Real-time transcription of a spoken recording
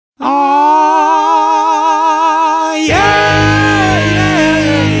Yeah,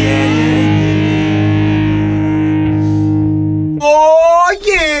 yeah, yeah. Oh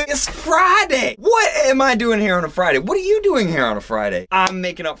yeah, it's Friday. What am I doing here on a Friday? What are you doing here on a Friday? I'm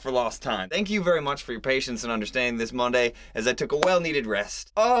making up for lost time. Thank you very much for your patience and understanding this Monday as I took a well-needed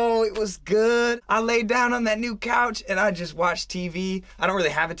rest. Oh, it was good. I laid down on that new couch and I just watched TV. I don't really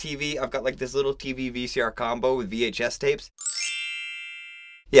have a TV. I've got like this little TV VCR combo with VHS tapes.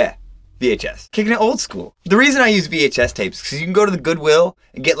 Yeah, VHS. Kicking it old school. The reason I use VHS tapes is because you can go to the Goodwill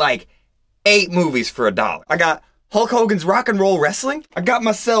and get like 8 movies for $1. I got Hulk Hogan's Rock and Roll Wrestling. I got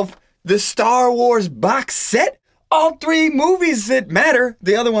myself the Star Wars box set. All 3 movies that matter.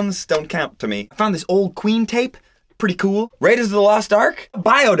 The other ones don't count to me. I found this old Queen tape. Pretty cool. Raiders of the Lost Ark.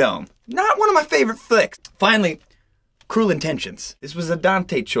 Biodome. Not one of my favorite flicks. Finally, Cruel Intentions. This was a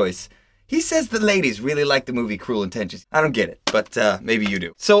Dante choice. He says that ladies really like the movie Cruel Intentions. I don't get it, but maybe you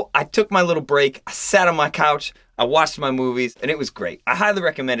do. So I took my little break, I sat on my couch, I watched my movies, and it was great. I highly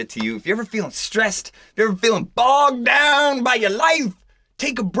recommend it to you. If you're ever feeling stressed, if you're ever feeling bogged down by your life,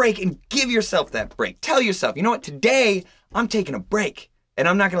 take a break and give yourself that break. Tell yourself, you know what, today I'm taking a break, and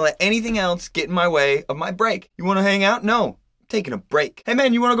I'm not gonna let anything else get in my way of my break. You wanna hang out? No. I'm taking a break. Hey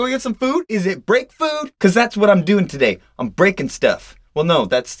man, you wanna go get some food? Is it break food? Cause that's what I'm doing today. I'm breaking stuff. Well, no,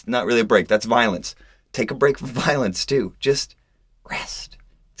 that's not really a break. That's violence. Take a break from violence, too. Just rest.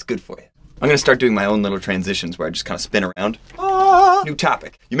 It's good for you. I'm going to start doing my own little transitions where I just kind of spin around. New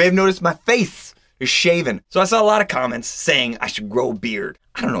topic. You may have noticed my face is shaven. So I saw a lot of comments saying I should grow a beard.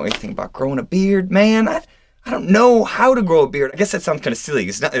 I don't know anything about growing a beard, man. I don't know how to grow a beard. I guess that sounds kind of silly.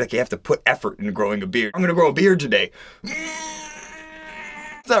 It's not like you have to put effort into growing a beard. I'm going to grow a beard today.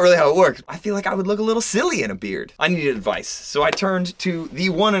 That's not really how it works. I feel like I would look a little silly in a beard. I needed advice, so I turned to the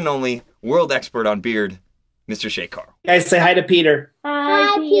one and only world expert on beard, Mr. Shay Carl. Guys, say hi to Peter.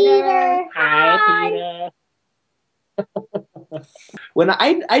 Hi, Peter. Hi, Peter. When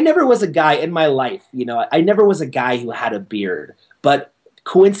I never was a guy in my life, you know, I never was a guy who had a beard. But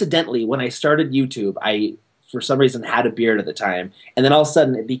coincidentally, when I started YouTube, I, for some reason, had a beard at the time. And then all of a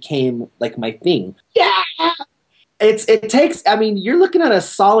sudden, it became like my thing. Yeah! It takes, I mean, you're looking at a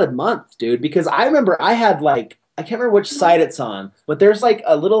solid month, dude, because I remember I had like, I can't remember which side it's on, but there's like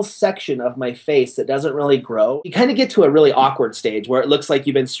a little section of my face that doesn't really grow. You kind of get to a really awkward stage where it looks like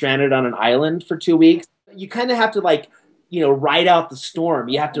you've been stranded on an island for 2 weeks. You kind of have to like, you know, ride out the storm.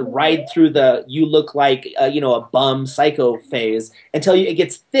 You have to ride through the, you look like, you know, a bum psycho phase until it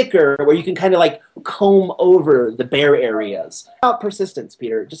gets thicker where you can kind of like comb over the bare areas. About persistence,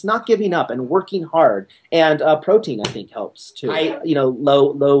 Peter, just not giving up and working hard. And protein, I think, helps too. You know,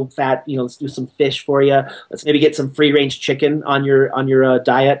 low fat, you know, let's do some fish for you. Let's maybe get some free range chicken on your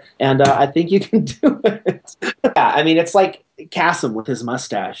diet. And I think you can do it. Yeah, I mean, it's like Cassim with his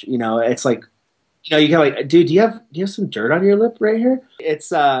mustache, you know, it's like, you know, you kind of like, dude, do you have some dirt on your lip right here?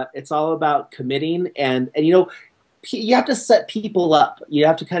 It's all about committing and you know, you have to set people up. You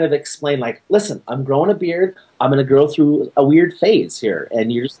have to kind of explain like, listen, I'm growing a beard. I'm going to go through a weird phase here,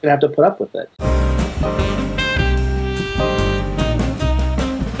 and you're just going to have to put up with it.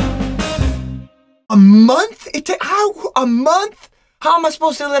 A month? How? A month? How am I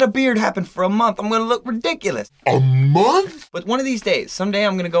supposed to let a beard happen for a month? I'm gonna look ridiculous. A month? But one of these days, someday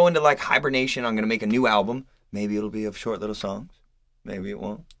I'm gonna go into like hibernation. I'm gonna make a new album. Maybe it'll be of short little songs. Maybe it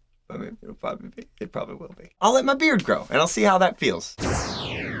won't. But maybe it'll probably be. It probably will be. I'll let my beard grow and I'll see how that feels.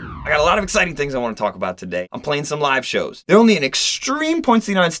 I got a lot of exciting things I want to talk about today. I'm playing some live shows. They're only in extreme points of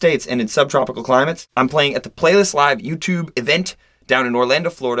the United States and in subtropical climates. I'm playing at the Playlist Live YouTube event down in Orlando,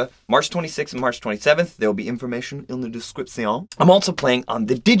 Florida, March 26th and March 27th. There will be information in the description. I'm also playing on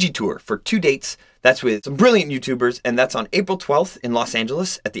the Digitour for 2 dates. That's with some brilliant YouTubers, and that's on April 12th in Los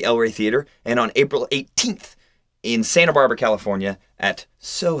Angeles at the El Rey Theater, and on April 18th in Santa Barbara, California at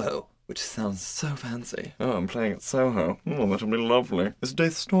Soho, which sounds so fancy. Oh, I'm playing at Soho. Oh, that'll be lovely. Is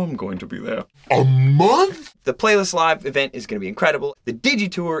Dave Storm going to be there? A month? The Playlist Live event is going to be incredible. The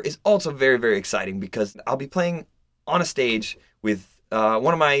Digitour is also very, very exciting because I'll be playing on a stage with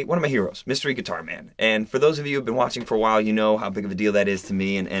one of my heroes, Mystery Guitar Man. And for those of you who've been watching for a while, you know how big of a deal that is to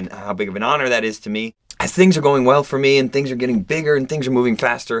me and how big of an honor that is to me. As things are going well for me and things are getting bigger and things are moving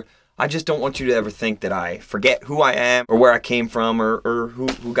faster, I just don't want you to ever think that I forget who I am or where I came from or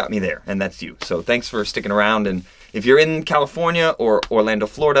who got me there, and that's you. So thanks for sticking around, and if you're in California or Orlando,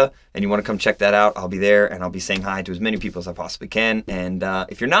 Florida, and you want to come check that out, I'll be there and I'll be saying hi to as many people as I possibly can. And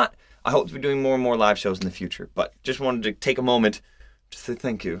if you're not, I hope to be doing more and more live shows in the future, but just wanted to take a moment to say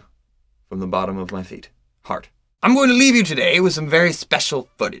thank you from the bottom of my heart. I'm going to leave you today with some very special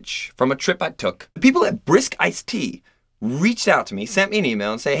footage from a trip I took. The people at Brisk Iced Tea reached out to me, sent me an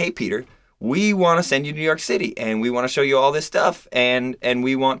email and say, hey Peter, we want to send you to New York City, and we want to show you all this stuff, and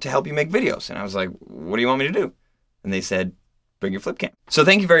we want to help you make videos. And I was like, what do you want me to do? And they said, bring your flip cam. So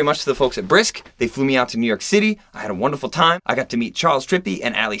thank you very much to the folks at Brisk. They flew me out to New York City. I had a wonderful time. I got to meet Charles Trippy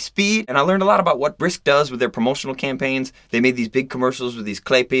and Ali Speed, and I learned a lot about what Brisk does with their promotional campaigns. They made these big commercials with these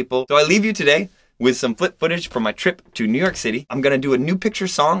clay people. So I leave you today with some flip footage from my trip to New York City. I'm gonna do a new picture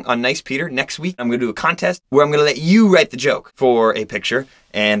song on Nice Peter next week. I'm gonna do a contest where I'm gonna let you write the joke for a picture,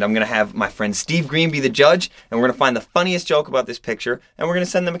 and I'm gonna have my friend Steve Green be the judge, and we're gonna find the funniest joke about this picture, and we're gonna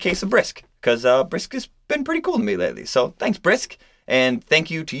send them a case of Brisk, because Brisk has been pretty cool to me lately. So thanks, Brisk. And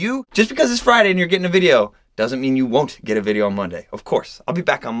thank you to you. Just because it's Friday and you're getting a video doesn't mean you won't get a video on Monday. Of course, I'll be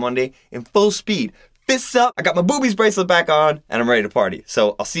back on Monday in full speed. Fists up, I got my boobies bracelet back on, and I'm ready to party.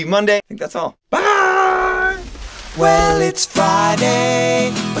 So I'll see you Monday. I think that's all. Bye! Well, it's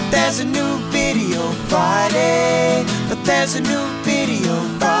Friday, but there's a new video. Friday, but there's a new video.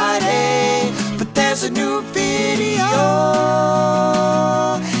 Friday, but there's a new video.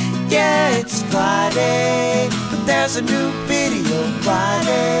 Yeah, it's Friday, but there's a new video.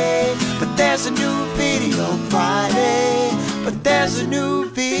 Friday, but there's a new video. Friday, but there's a new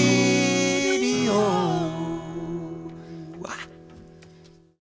video.